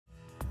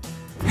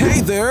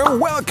Hey there,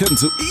 welcome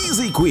to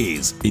Easy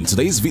Quiz. In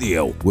today's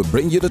video, we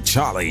bring you the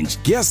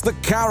challenge, guess the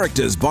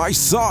characters by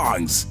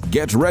songs.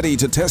 Get ready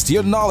to test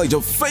your knowledge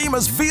of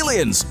famous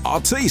villains,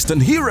 artists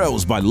and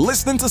heroes by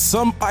listening to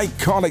some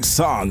iconic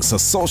songs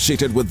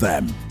associated with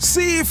them.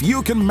 See if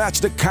you can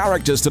match the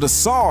characters to the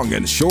song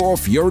and show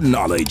off your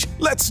knowledge.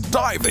 Let's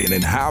dive in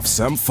and have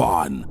some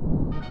fun.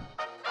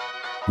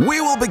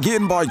 We will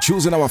begin by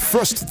choosing our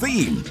first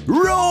theme.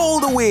 Roll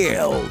the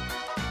wheel!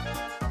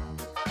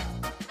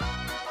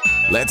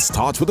 Let's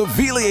start with the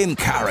villain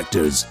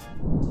characters.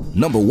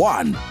 Number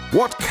 1.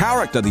 What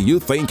character do you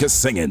think is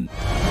singing?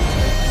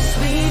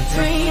 Sweet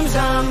dreams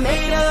are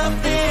made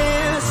of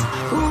this.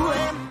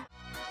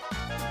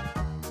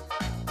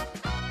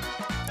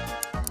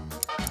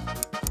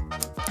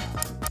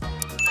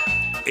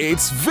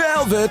 It's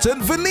Velvet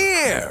and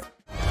Veneer.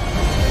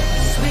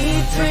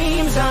 Sweet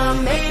dreams are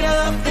made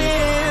of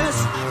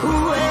this.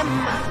 Who am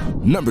I?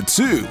 Number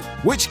 2.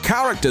 Which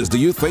characters do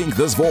you think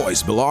this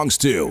voice belongs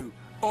to?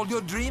 All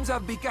your dreams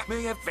of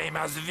becoming a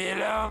famous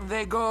villain,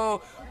 they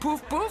go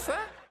poof poof, eh?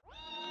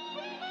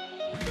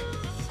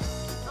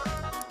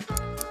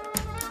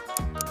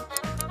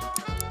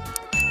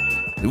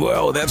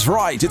 Well, that's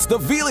right, it's the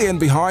villain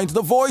behind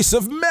the voice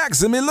of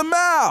Maxime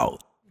Lemao.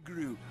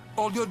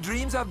 All your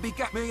dreams of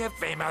becoming a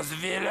famous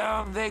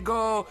villain, they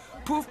go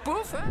poof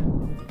poof, eh?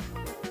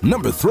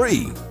 Number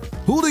 3.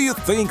 Who do you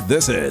think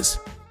this is?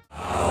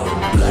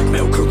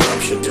 Blackmail,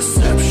 corruption,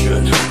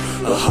 deception,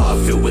 a heart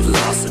filled with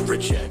loss and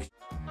rejection.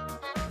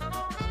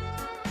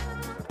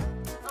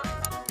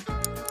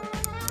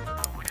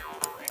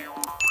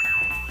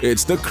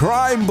 It's the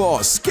crime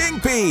boss,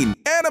 Kingpin,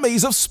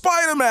 enemies of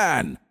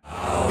Spider-Man.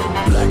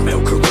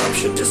 Blackmail,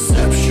 corruption,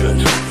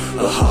 deception,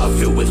 a heart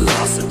filled with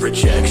loss and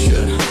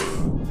rejection.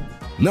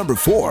 Number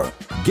 4.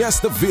 Guess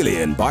the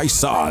villain by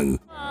song.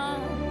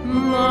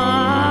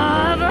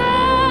 Mother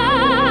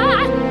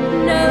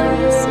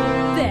knows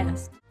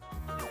best.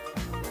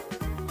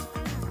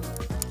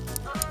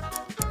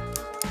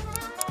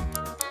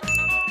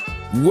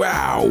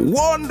 Wow,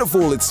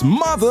 wonderful, it's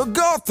Mother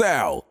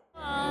Gothel.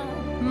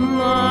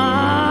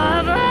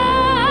 Mother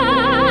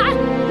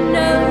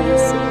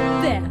knows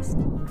best.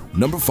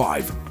 Number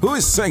 5. Who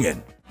is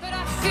singing? But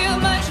I feel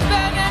much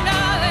better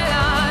now that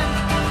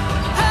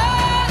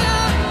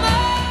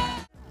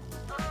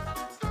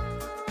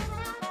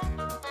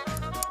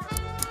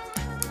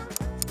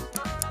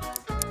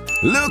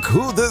Look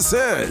who this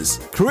is,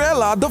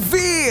 Cruella de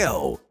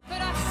Vil.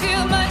 But I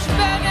feel much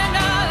better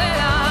now that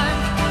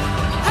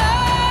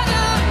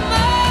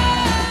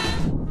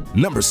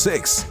Number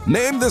 6.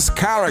 Name this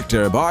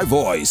character by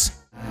voice.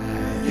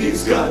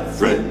 He's got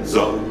friends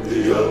on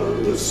the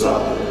other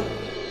side.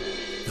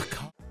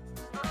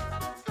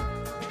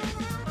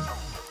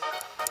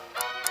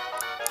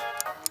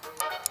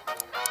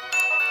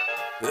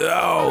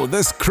 Oh,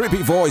 this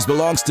creepy voice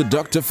belongs to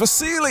Dr.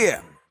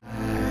 Facilia.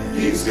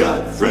 He's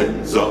got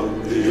friends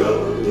on the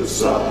other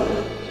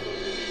side.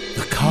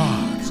 The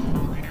cards.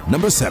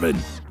 Number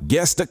 7.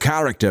 Guess the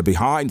character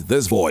behind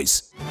this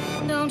voice.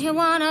 Don't you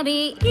wanna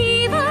be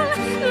evil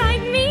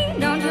like me?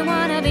 Don't you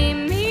wanna be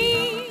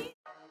me?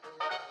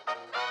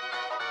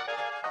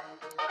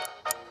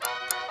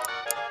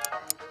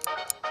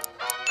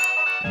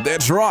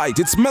 That's right,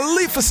 it's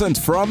Maleficent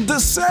from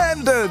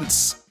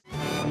Descendants.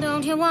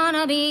 Don't you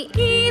wanna be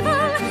evil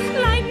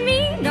like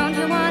me? Don't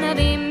you wanna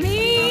be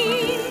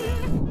me?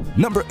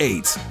 Number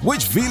 8.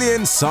 Which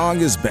villain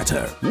song is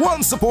better?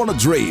 Once Upon a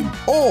Dream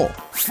or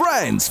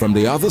Friends from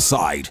the Other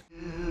Side?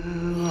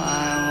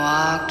 I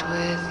walked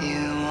with you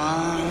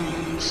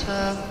once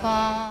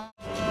upon.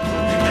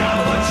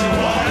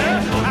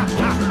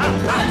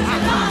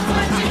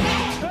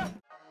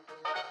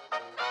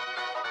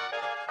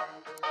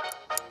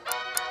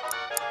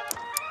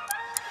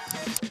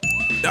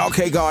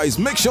 Okay guys,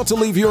 make sure to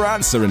leave your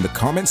answer in the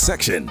comment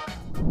section.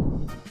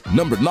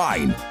 Number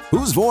 9.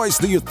 Whose voice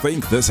do you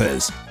think this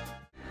is?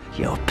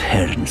 Your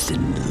parents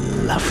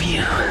didn't love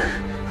you,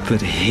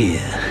 but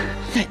here,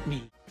 let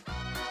me.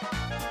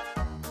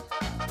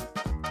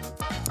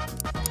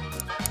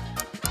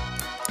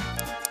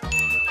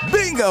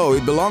 Bingo!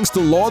 It belongs to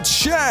Lord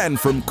Shan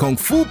from Kung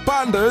Fu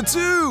Panda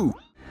 2.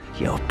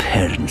 Your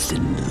parents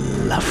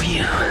didn't love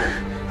you,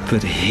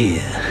 but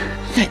here,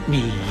 let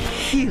me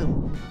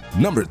heal.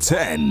 Number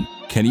 10.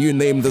 Can you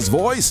name this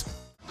voice?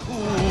 Coup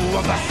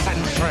of the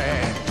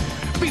century,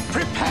 be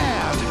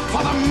prepared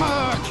for the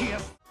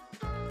murkiest.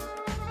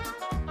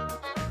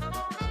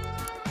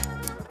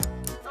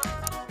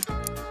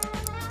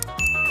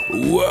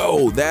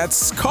 Whoa, that's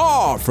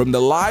Scar from The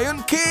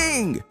Lion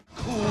King.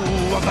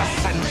 Coup of the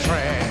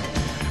century,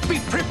 be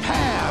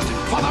prepared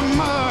for the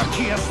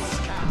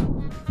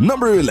murkiest.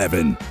 Number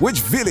 11.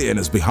 Which villain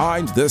is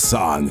behind this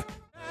song?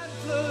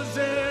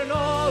 In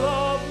all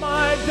of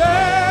my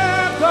decorations.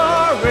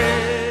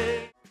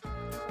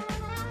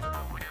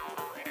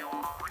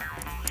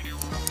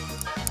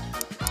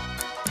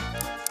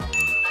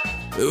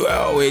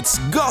 Oh, it's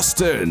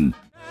Guston.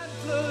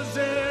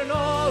 In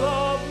all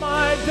of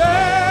my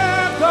decorations.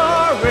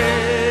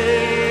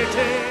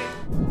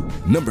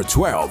 Number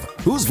 12.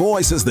 Whose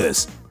voice is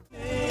this?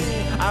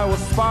 I will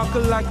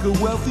sparkle like a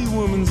wealthy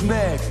woman's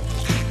neck.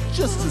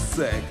 Just a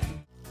sec.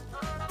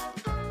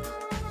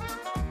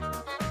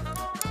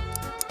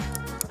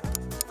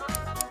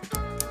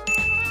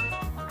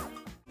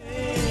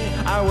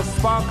 I will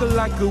sparkle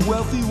like a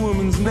wealthy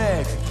woman's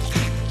neck.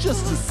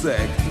 Just a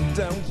sec.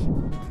 Don't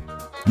you?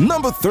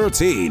 Number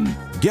 13.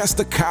 Guess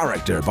the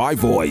character by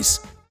voice.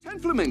 10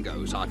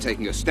 flamingos are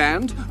taking a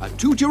stand, and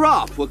 2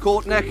 giraffes were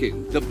caught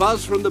necking. The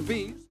buzz from the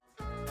bees.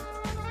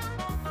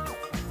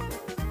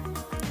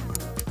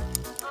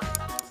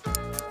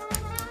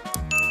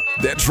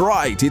 That's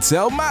right, it's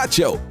El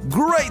Macho.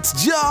 Great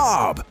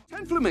job!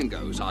 10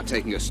 flamingos are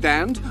taking a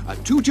stand,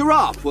 and 2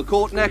 giraffes were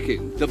caught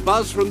necking. The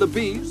buzz from the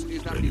bees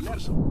is that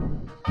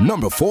 11.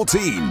 Number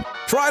 14.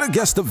 Try to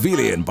guess the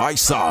villain by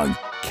song.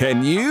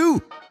 Can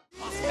you?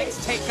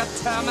 Prospects take a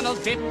terminal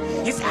dip.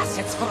 His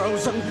assets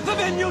frozen. The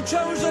venue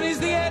chosen is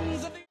the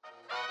ends of the...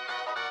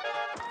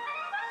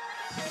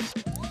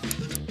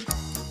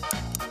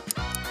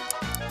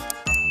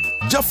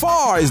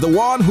 Jafar is the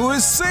one who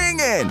is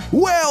singing.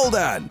 Well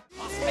done!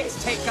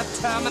 Prospects take a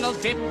terminal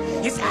dip.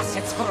 His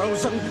assets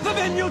frozen. The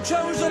venue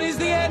chosen is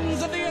the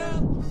ends of the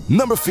earth.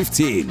 Number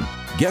 15.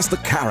 Guess the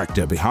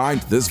character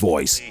behind this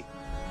voice.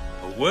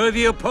 A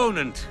worthy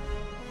opponent.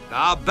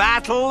 Our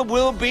battle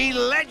will be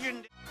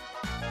legendary.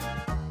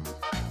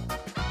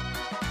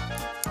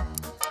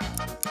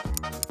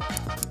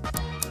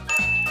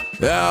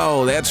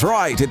 Oh, that's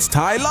right, it's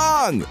Tai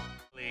Lung.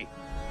 A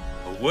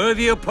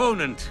worthy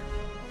opponent.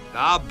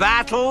 Our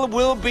battle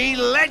will be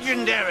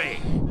legendary.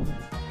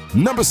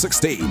 Number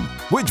 16.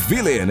 Which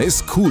villain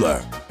is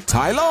cooler?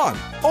 Tai Lung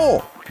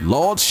or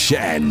Lord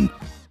Shen?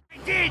 I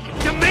did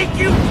to make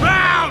you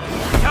proud.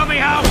 Tell me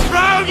how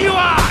proud you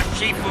are,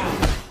 Shifu.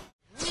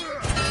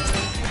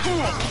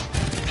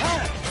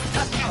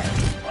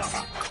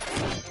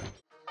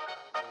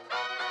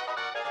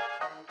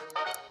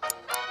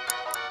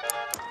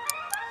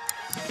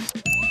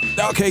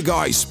 Okay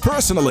guys,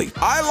 personally,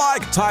 I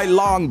like Tai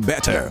Lung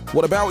better.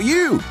 What about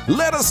you?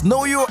 Let us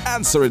know your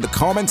answer in the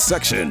comment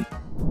section.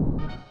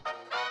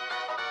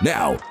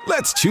 Now,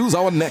 let's choose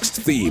our next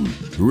theme.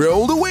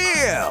 Roll the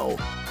wheel!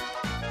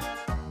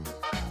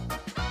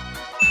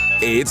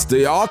 It's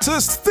the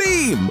artist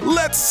theme!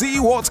 Let's see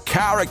what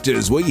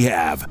characters we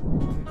have.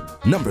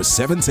 Number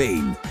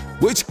 17.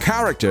 Which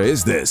character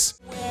is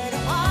this? Where do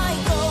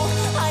I go?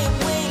 I am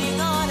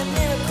waiting on a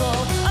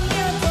miracle, a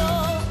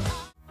miracle.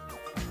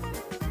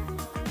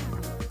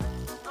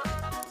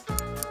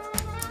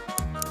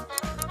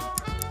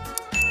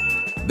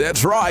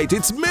 That's right,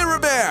 it's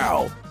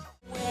Mirabelle!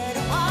 Where do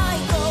I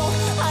go?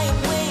 I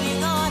am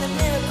waiting on a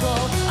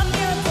miracle, a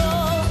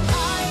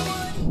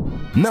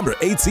miracle. Number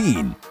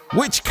 18.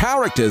 Which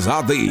characters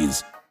are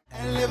these?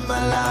 And live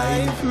my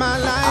life, my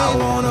life. I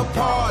wanna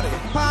party,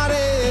 party,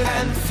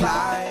 and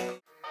fly.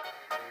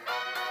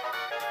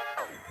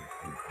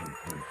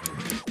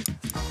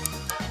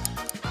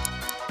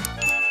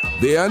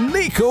 They are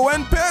Nico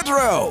and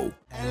Pedro!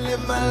 And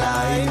live my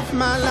life,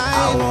 my life.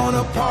 I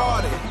wanna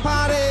party,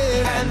 party,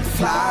 and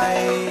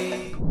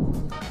fly.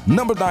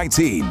 Number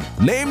 19.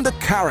 Name the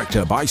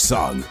character by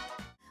song.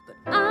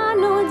 I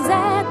know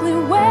exactly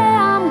where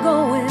I'm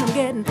going. I'm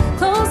getting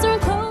closer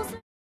and closer.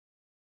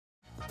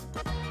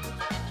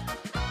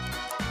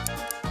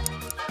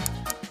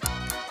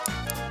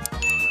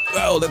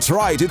 Well, that's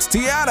right, it's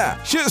Tiana.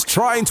 She's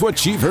trying to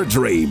achieve her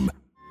dream.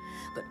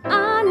 But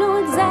I know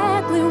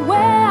exactly where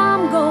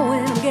I'm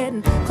going. I'm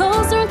getting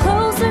closer and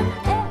closer.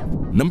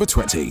 Number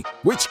 20.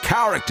 Which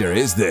character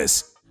is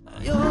this?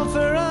 You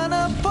offer an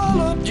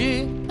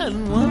apology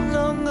and one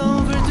long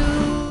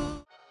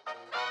overdue.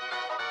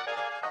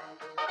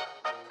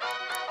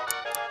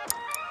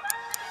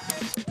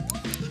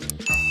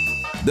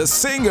 The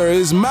singer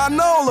is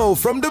Manolo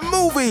from the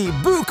movie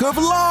Book of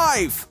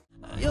Life.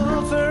 You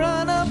offer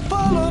an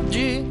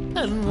apology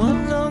and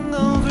one long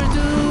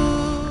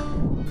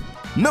overdue.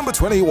 Number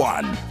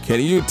 21. Can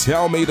you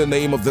tell me the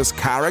name of this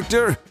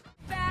character?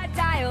 Bad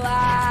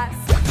dialogue.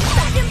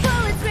 Second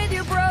bullets with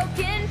your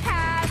broken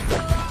past.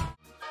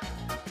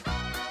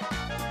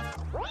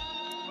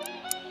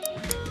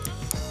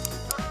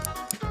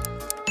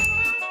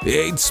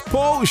 It's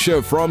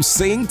Portia from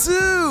Sing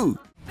 2.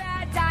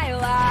 Bad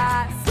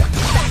dialogue.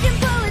 Second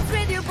bullets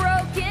with your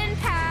broken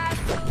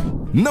past.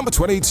 Number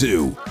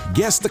 22.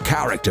 Guess the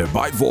character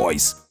by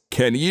voice.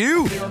 Can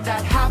you? Feel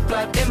that hot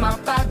blood in my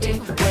body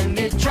when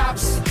it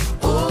drops.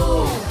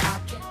 Ooh.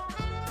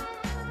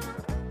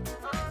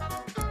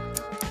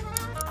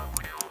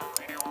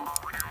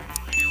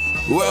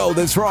 Well,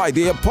 that's right,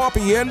 they are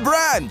Poppy and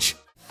Branch.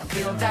 I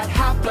feel that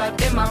hot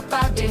blood in my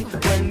body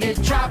when it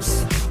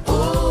drops.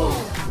 Ooh.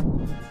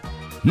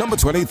 Number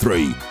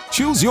 23.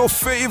 Choose your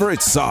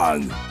favorite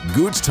song.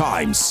 Good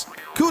Times.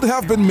 Could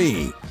have been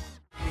me.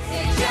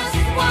 They just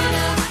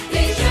wanna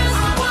live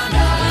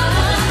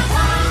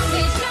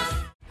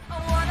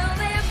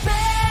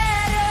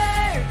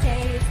better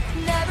days.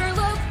 Never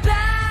look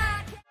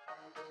back.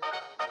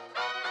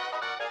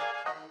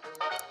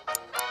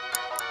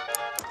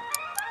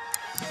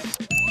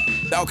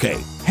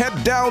 Okay,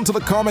 head down to the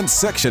comment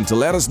section to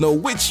let us know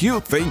which you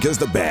think is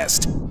the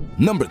best.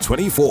 Number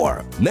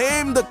 24.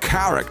 Name the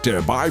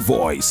character by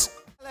voice.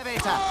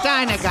 Elevator,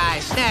 diner guy,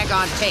 snag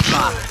on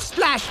takeoff,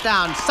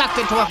 splashdown, sucked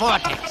into a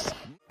vortex.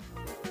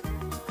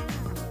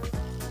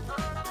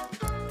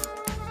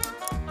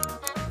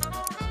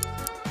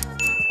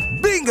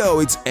 Bingo,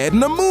 it's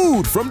Edna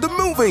Mood from the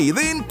movie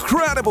The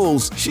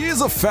Incredibles. She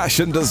is a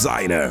fashion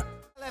designer.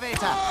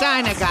 Elevator,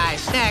 diner guy,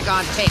 snag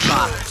on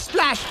takeoff,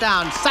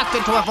 splashdown, sucked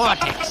into a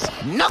vortex.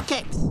 No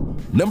kicks.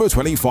 Number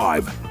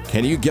 25.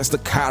 Can you guess the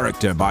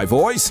character by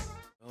voice?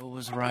 Oh,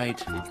 was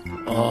right.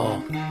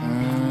 Oh,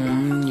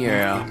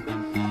 yeah.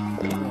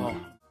 Oh.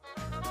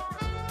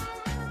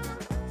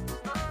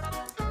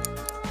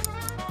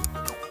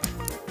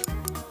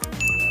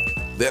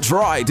 That's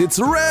right, it's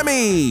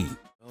Remy.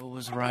 Oh,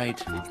 was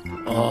right.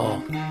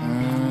 Oh,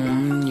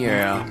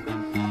 yeah.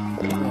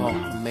 Oh,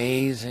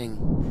 amazing.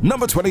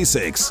 Number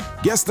 26.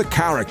 Guess the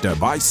character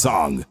by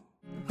song.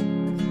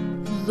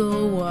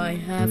 Though I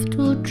have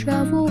to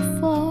travel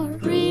far,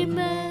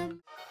 remember.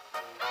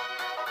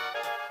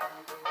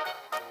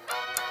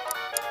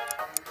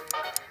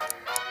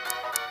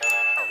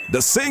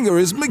 The singer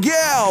is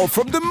Miguel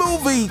from the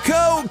movie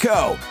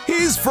Coco.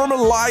 He's from a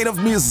line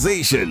of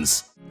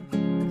musicians.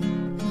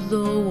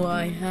 Though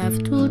I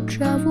have to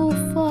travel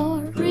far,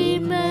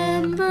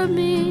 remember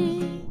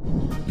me.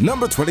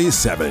 Number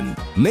 27.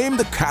 Name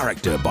the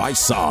character by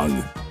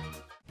song.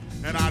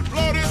 And I'd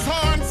blow this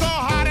horn so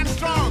hot and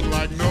strong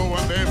like no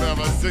one they've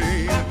ever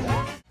seen.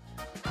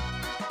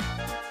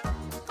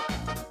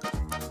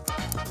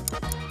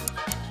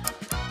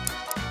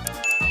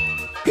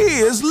 He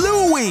is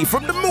Louie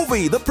from the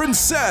movie The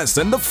Princess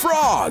and the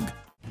Frog.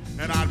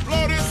 And I'd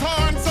blow this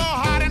horn so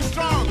hot and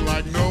strong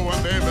like no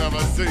one they've ever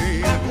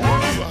seen.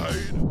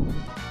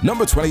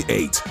 Number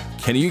 28.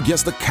 Can you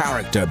guess the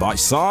character by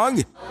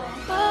song?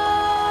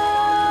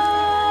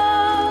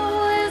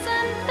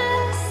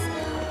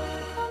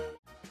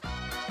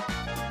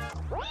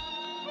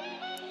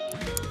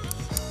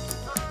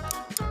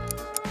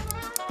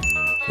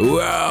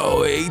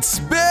 Wow, it's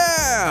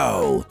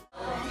Belle!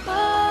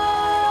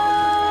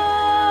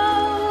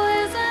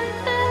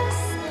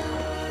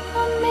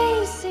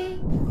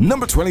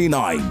 Number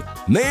 29.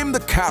 Name the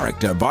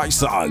character by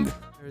song.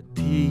 Her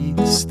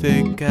teeth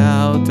stick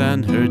out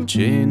and her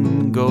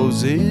chin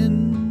goes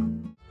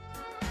in.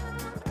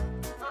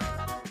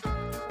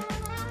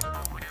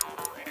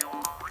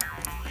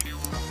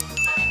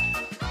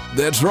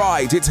 That's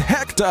right, it's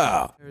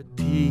Hector. Her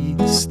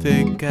teeth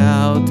stick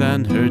out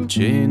and her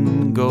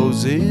chin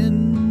goes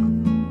in.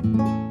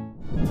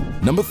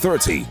 Number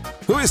 30.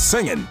 Who is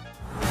singing?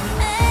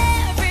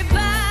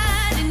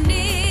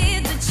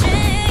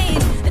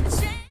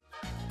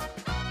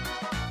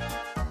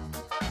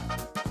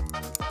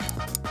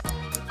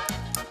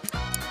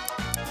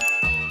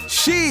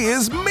 She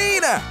is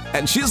Mina,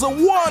 and she's a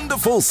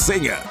wonderful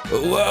singer.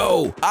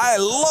 Whoa, I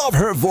love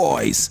her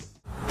voice.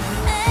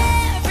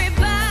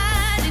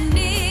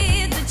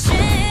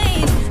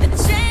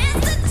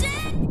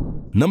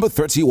 Number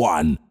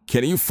 31.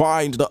 Can you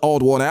find the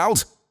odd one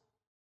out?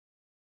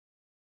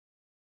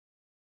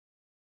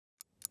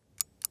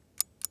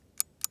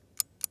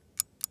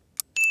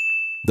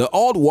 The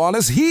odd one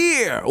is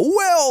here.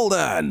 Well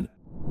done.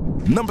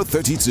 Number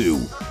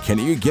 32. Can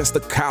you guess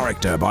the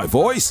character by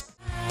voice?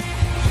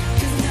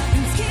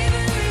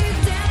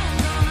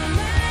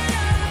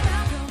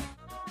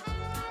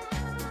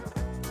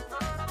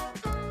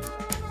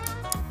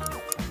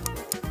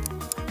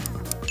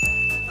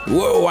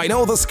 Whoa, I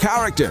know this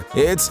character.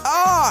 It's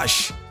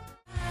Ash!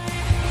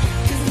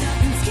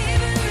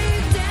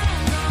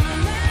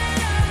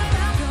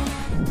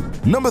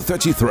 Number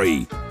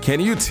 33. Can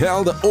you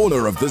tell the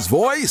owner of this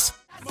voice?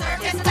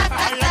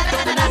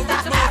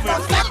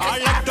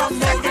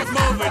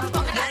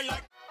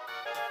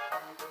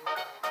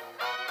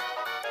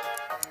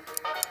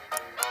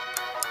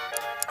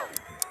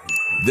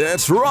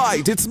 That's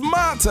right, it's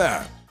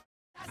Marta!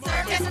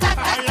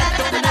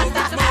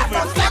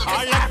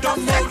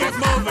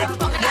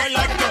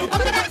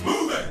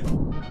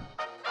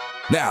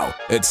 Now,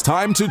 it's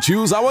time to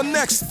choose our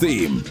next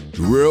theme.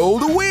 Roll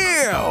the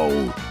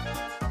wheel!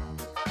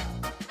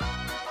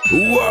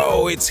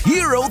 Whoa, it's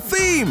Hero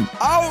Theme,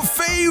 our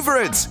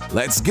favorite!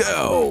 Let's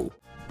go!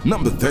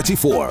 Number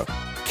 34.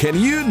 Can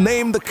you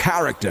name the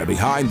character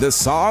behind this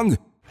song?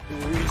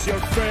 Who's your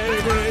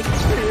favorite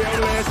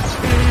fearless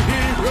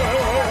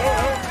hero?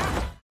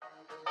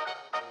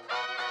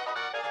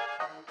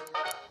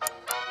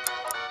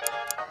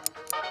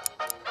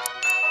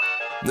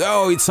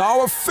 No, it's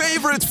our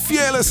favorite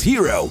fearless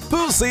hero,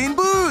 Puss in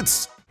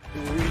Boots!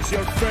 Who's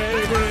your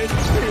favorite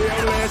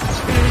fearless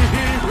hero?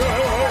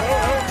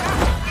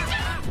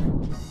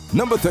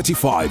 Number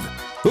 35.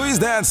 Who is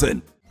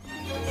dancing?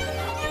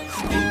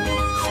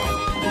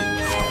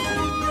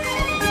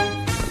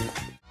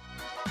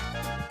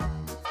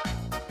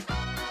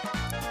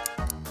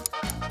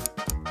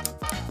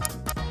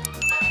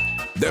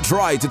 That's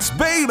right, it's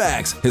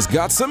Baymax. He's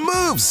got some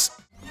moves.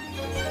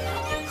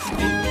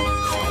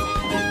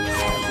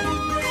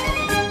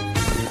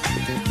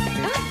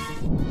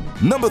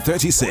 Number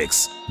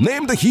 36.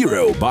 Name the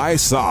hero by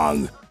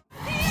song.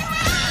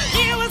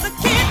 He was a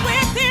kid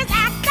with his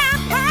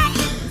outside part.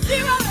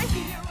 Zero the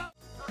hero.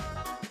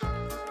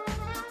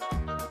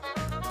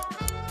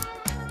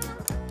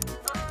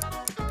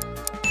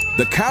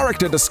 The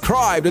character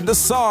described in the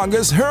song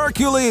is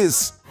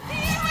Hercules.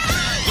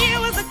 He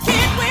was a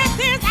kid with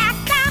his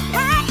outside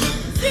part.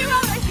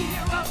 Zero the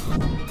hero.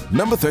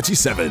 Number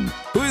 37.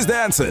 Who is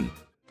dancing?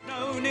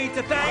 No need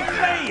to thank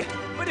me,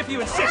 but if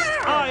you insist,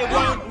 I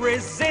won't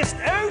resist.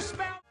 Oh,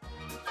 spell.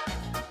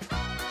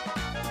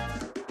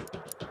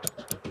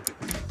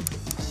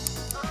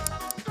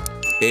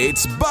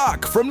 It's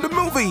Buck from the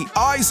movie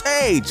Ice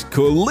Age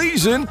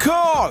Collision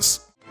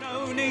Course.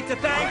 No need to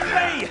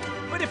thank me,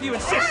 but if you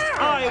insist,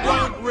 I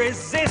won't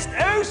resist.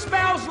 Oh,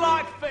 smells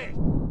like fish.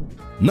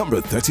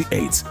 Number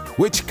 38.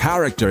 Which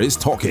character is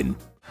talking?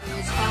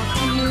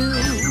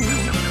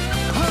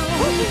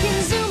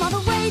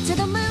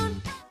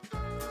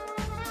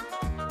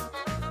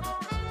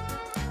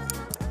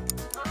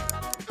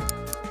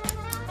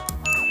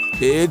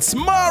 It's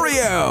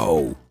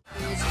Mario!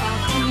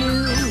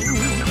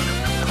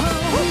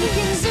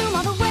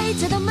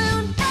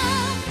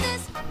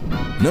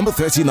 Number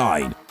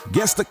 39.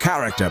 Guess the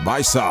character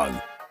by song.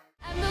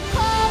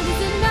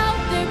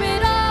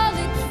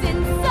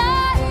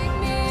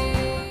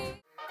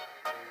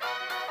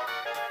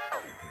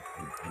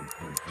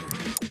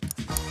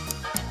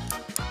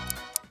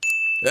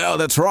 Oh,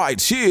 that's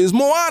right. She is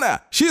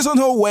Moana. She's on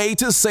her way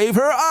to save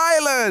her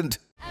island.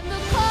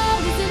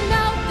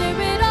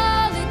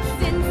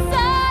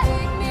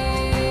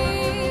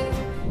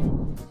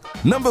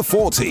 Number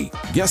 40.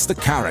 Guess the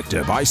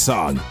character by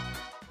song.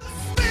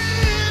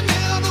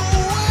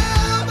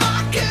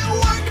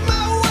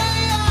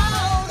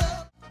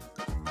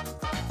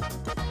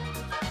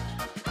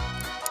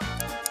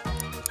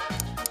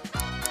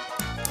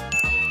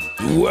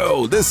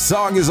 Whoa, this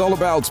song is all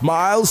about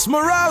Miles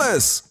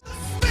Morales.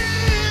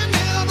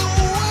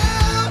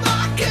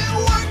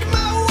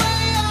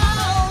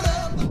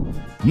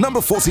 Number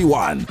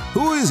 41.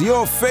 Who is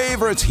your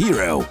favorite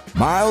hero?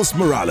 Miles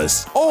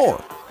Morales or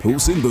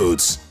Puss in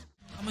Boots?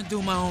 I'm gonna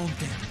do my own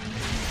thing.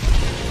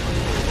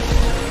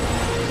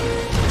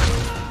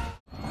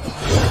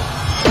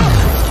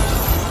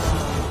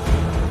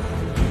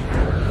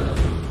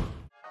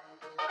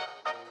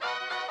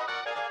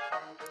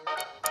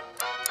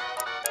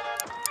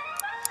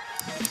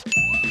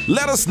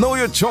 Let us know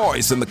your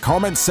choice in the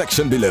comment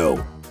section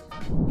below.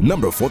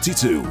 Number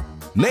 42.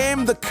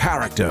 Name the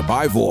character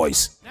by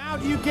voice. Now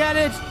do you get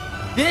it?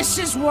 This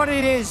is what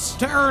it is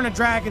to earn a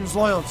dragon's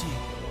loyalty.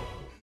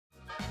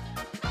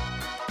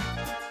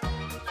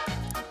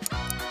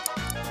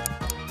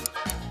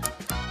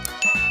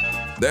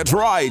 That's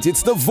right,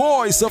 it's the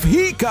voice of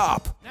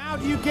Hiccup. Now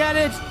do you get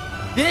it?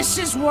 This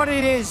is what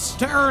it is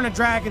to earn a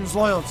dragon's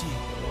loyalty.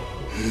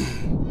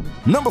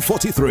 Number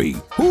 43.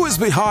 Who is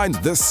behind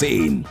this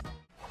scene?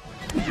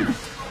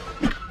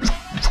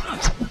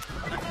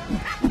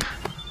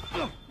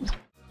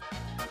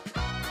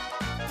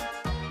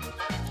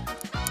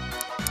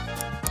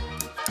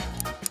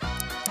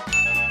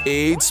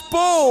 It's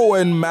Bo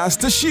and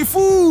Master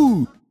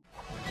Shifu.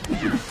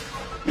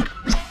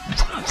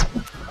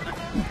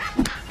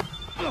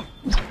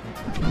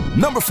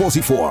 Number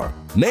 44.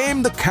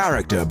 Name the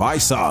character by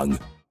song.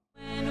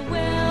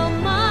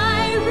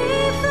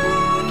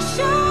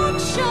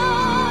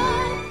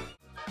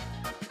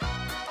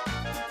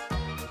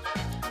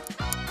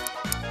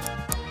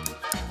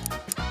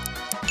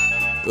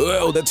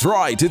 Oh, that's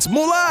right, it's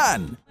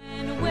Mulan.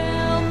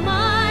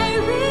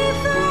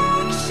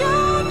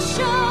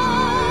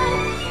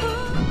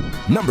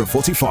 Number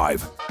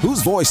 45.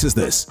 Whose voice is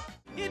this?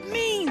 It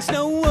means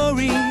no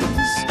worries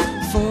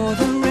for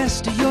the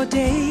rest of your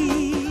day.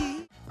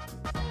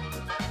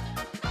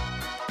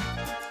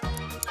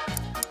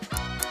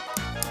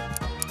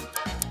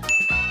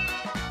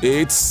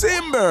 It's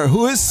Simba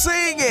who is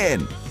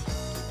singing.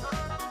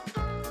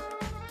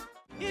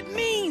 It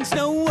means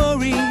no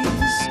worries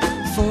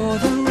for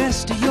the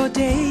rest of your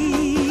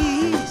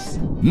days.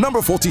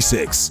 Number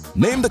 46.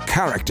 Name the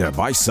character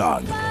by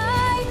song.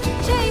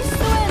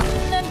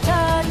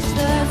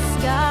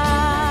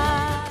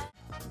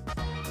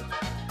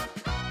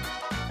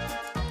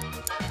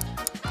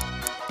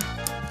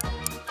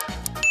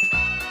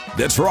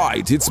 That's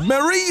right, it's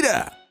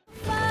Merida.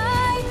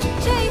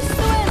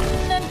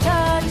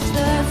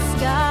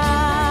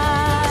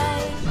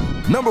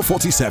 Number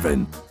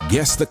 47.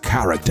 Guess the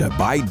character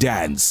by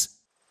dance.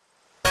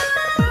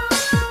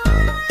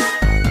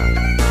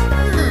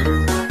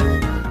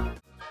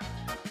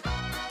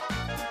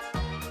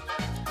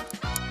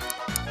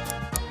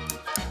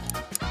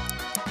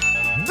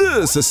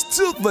 This is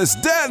Toothless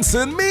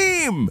Dancing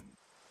Meme.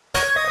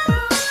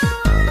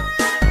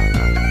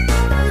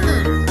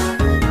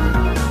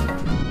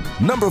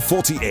 Number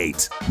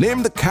 48.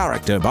 Name the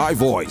character by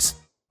voice.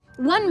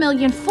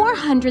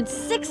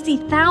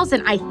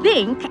 1,460,000, I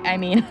think. I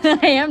mean,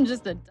 I am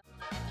just a...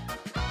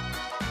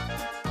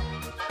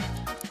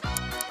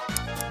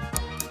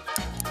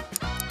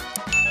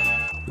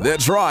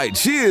 That's right,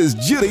 she is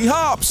Judy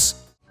Hopps.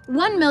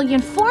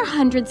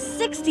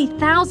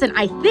 1,460,000,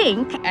 I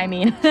think. I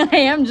mean, I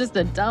am just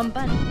a dumb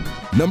bunny.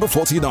 Number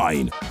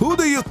 49. Who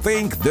do you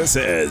think this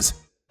is?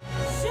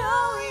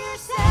 Show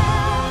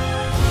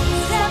yourself,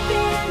 step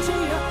into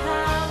your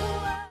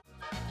power.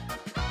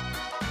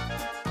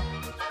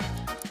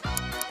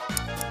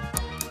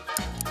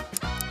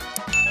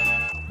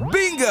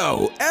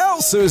 Bingo!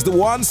 Elsa is the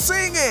one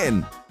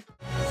singing.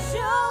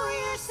 Show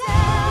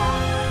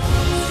yourself,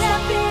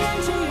 step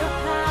into your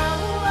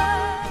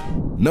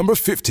power. Number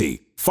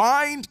 50.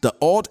 Find the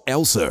odd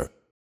Elsa.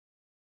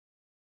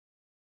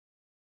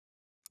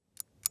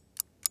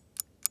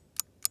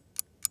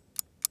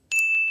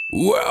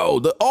 Wow,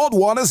 the odd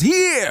one is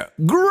here!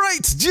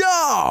 Great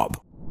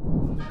job!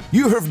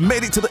 You have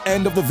made it to the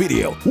end of the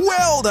video.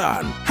 Well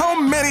done!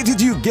 How many did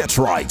you get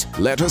right?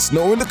 Let us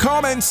know in the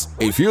comments.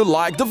 If you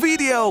liked the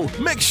video,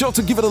 make sure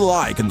to give it a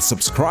like and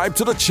subscribe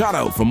to the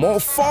channel for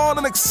more fun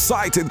and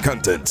exciting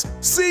content.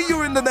 See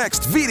you in the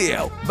next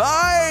video.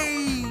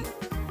 Bye!